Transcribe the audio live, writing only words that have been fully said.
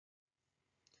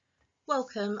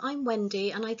Welcome, I'm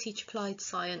Wendy and I teach applied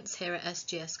science here at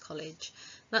SGS College.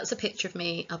 That's a picture of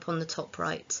me up on the top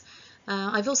right.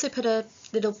 I've also put a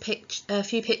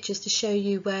few pictures to show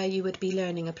you where you would be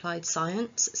learning applied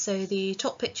science. So the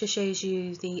top picture shows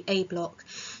you the A block.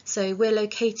 So we're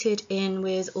located in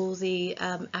with all the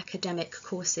academic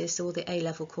courses, so all the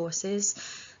A-level courses.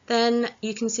 Then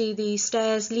you can see the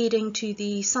stairs leading to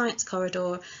the science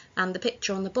corridor, and the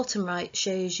picture on the bottom right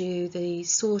shows you the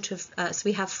sort of, so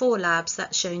we have 4 labs.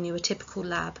 That's showing you a typical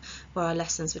lab where our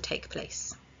lessons would take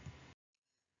place.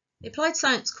 The applied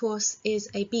science course is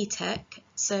a BTEC,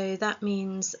 so that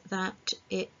means that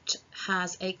it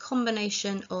has a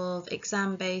combination of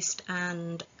exam-based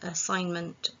and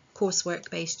assignment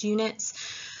coursework-based units.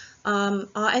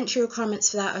 Our entry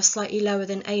requirements for that are slightly lower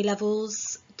than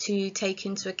A-levels, to take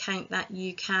into account that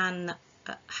you can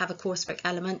have a coursework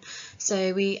element.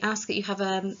 So we ask that you have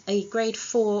a grade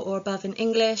 4 or above in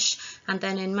English, and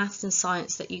then in maths and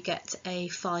science that you get a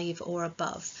 5 or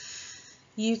above.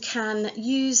 You can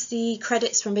use the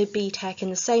credits from a BTEC in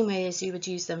the same way as you would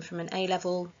use them from an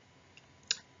A-level,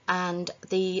 and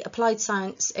the applied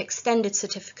science extended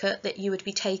certificate that you would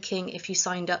be taking if you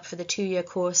signed up for the 2-year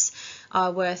course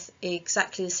are worth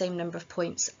exactly the same number of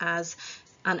points as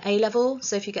an A-level.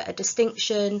 So if you get a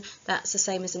distinction, that's the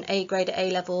same as an A grade at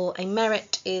A-level. A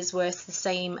merit is worth the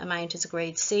same amount as a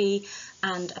grade C,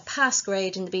 and a pass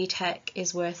grade in the BTEC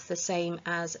is worth the same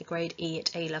as a grade E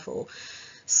at A-level.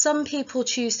 Some people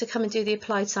choose to come and do the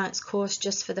applied science course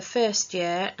just for the first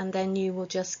year, and then you will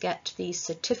just get the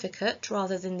certificate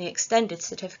rather than the extended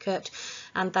certificate,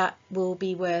 and that will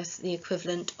be worth the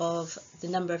equivalent of the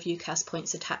number of UCAS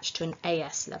points attached to an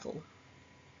AS level.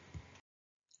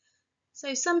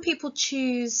 So some people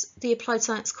choose the applied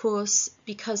science course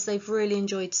because they've really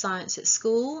enjoyed science at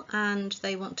school and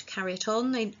they want to carry it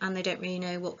on, and they don't really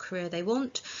know what career they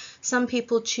want. Some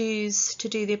people choose to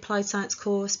do the applied science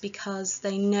course because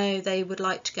they know they would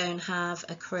like to go and have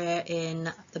a career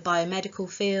in the biomedical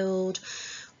field,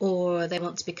 or they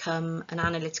want to become an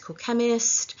analytical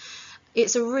chemist.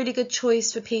 It's a really good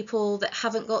choice for people that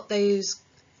haven't got those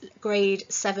grade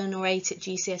 7 or 8 at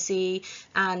GCSE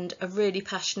and are really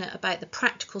passionate about the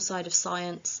practical side of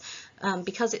science.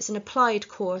 Because it's an applied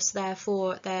course,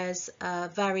 therefore there's a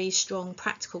very strong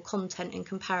practical content in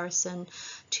comparison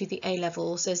to the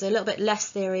A-level. So there's a little bit less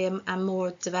theory and more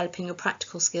developing your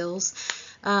practical skills.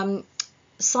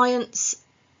 Science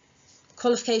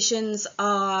qualifications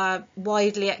are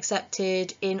widely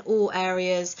accepted in all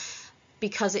areas,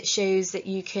 because it shows that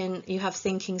you have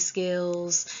thinking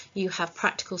skills, you have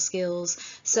practical skills.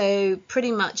 So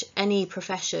pretty much any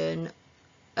profession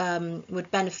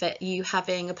would benefit you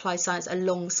having applied science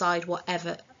alongside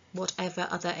whatever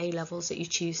other A-levels that you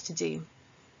choose to do.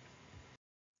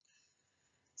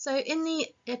 So in the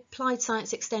applied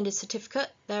science extended certificate,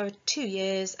 there are 2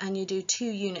 years and you do 2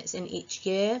 units in each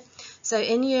year. So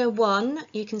in year 1,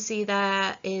 you can see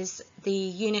there is the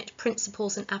unit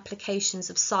Principles and Applications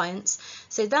of Science.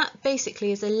 So that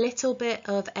basically is a little bit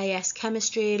of AS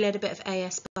Chemistry, a little bit of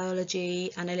AS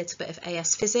Biology and a little bit of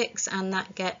AS Physics, and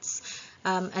that gets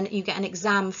and you get an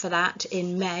exam for that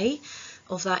in May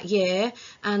of that year.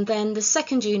 And then the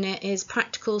second unit is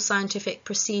Practical Scientific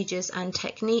Procedures and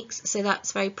Techniques. So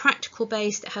that's very practical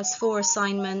based. It has 4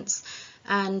 assignments,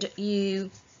 and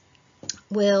you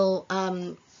will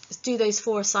do those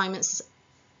 4 assignments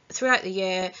throughout the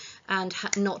year and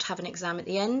not have an exam at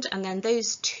the end, and then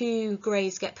those 2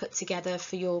 grades get put together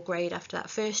for your grade after that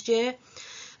first year.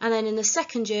 And then in the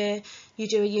second year, you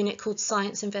do a unit called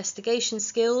Science Investigation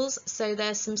Skills. So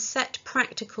there's some set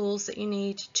practicals that you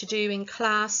need to do in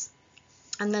class,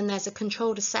 and then there's a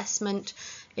controlled assessment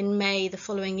in May the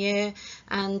following year.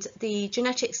 And the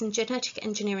genetics and genetic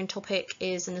engineering topic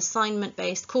is an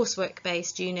assignment-based,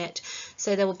 coursework-based unit.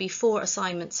 So there will be 4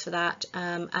 assignments for that,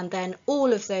 and then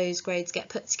all of those grades get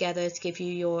put together to give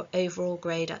you your overall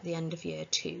grade at the end of year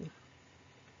 2.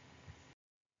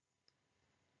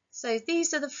 So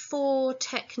these are the 4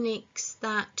 techniques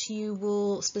that you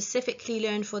will specifically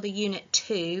learn for the Unit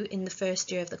 2 in the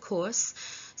first year of the course.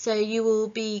 So you will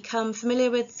become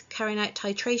familiar with carrying out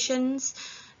titrations,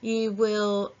 you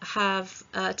will have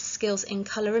skills in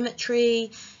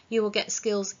colorimetry, you will get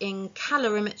skills in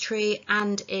calorimetry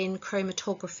and in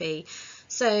chromatography.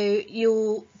 So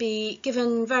you'll be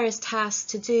given various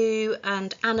tasks to do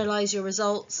and analyse your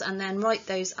results and then write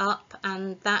those up,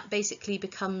 and that basically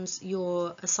becomes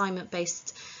your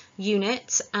assignment-based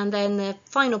unit. And then the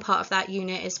final part of that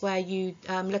unit is where you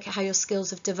look at how your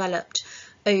skills have developed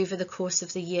over the course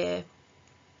of the year,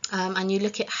 and you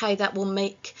look at how that will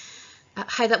make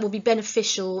how that will be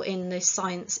beneficial in the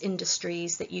science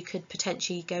industries that you could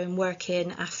potentially go and work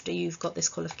in after you've got this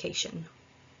qualification.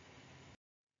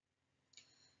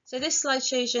 So this slide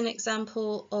shows you an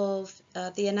example of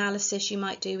the analysis you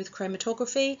might do with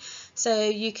chromatography. So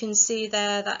you can see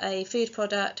there that a food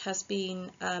product has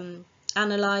been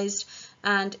analysed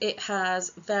and it has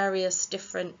various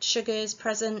different sugars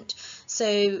present.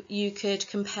 So you could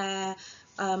compare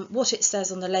what it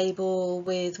says on the label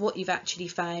with what you've actually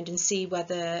found and see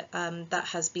whether that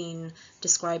has been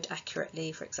described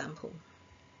accurately, for example.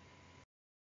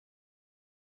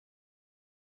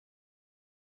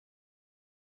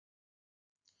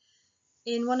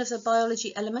 In one of the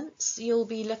biology elements, you'll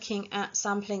be looking at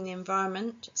sampling the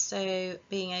environment, so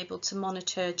being able to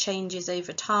monitor changes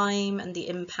over time and the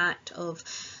impact of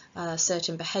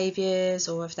certain behaviours,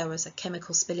 or if there was a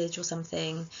chemical spillage or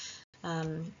something.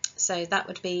 So that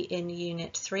would be in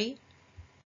Unit 3.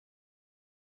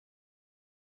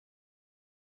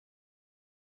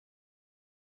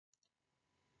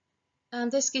 And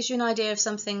this gives you an idea of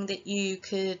something that you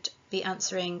could be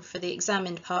answering for the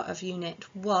examined part of Unit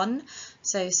 1,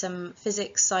 so some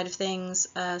physics side of things.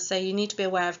 So you need to be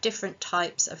aware of different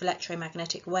types of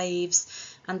electromagnetic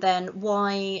waves and then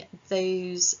why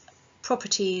those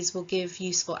properties will give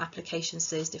useful applications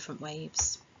to those different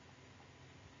waves.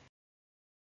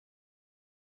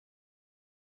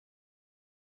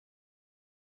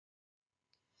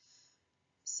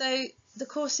 So the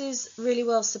course is really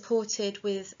well supported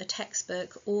with a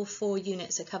textbook. All 4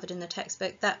 units are covered in the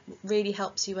textbook. That really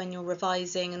helps you when you're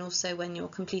revising and also when you're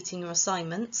completing your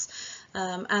assignments.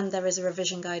 And there is a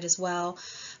revision guide as well.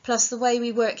 Plus the way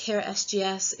we work here at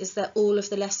SGS is that all of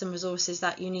the lesson resources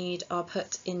that you need are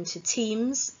put into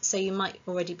Teams. So you might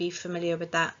already be familiar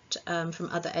with that from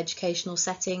other educational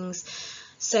settings.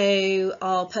 So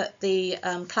I'll put the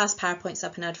class PowerPoints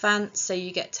up in advance so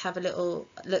you get to have a little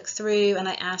look through, and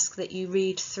I ask that you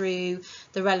read through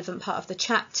the relevant part of the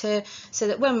chapter so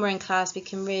that when we're in class we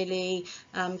can really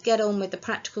get on with the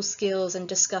practical skills and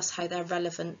discuss how they're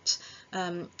relevant,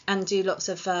 and do lots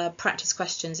of practice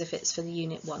questions if it's for the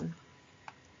Unit 1.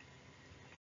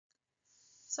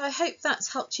 So I hope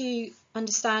that's helped you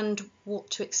understand what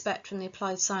to expect from the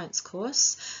Applied Science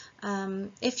course.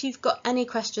 If you've got any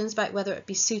questions about whether it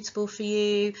be suitable for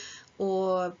you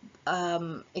or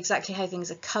exactly how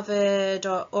things are covered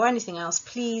or anything else,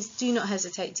 please do not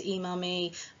hesitate to email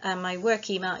me. My work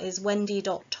email is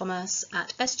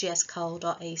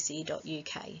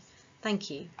wendy.thomas@sgscarl.ac.uk. Thank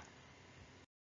you.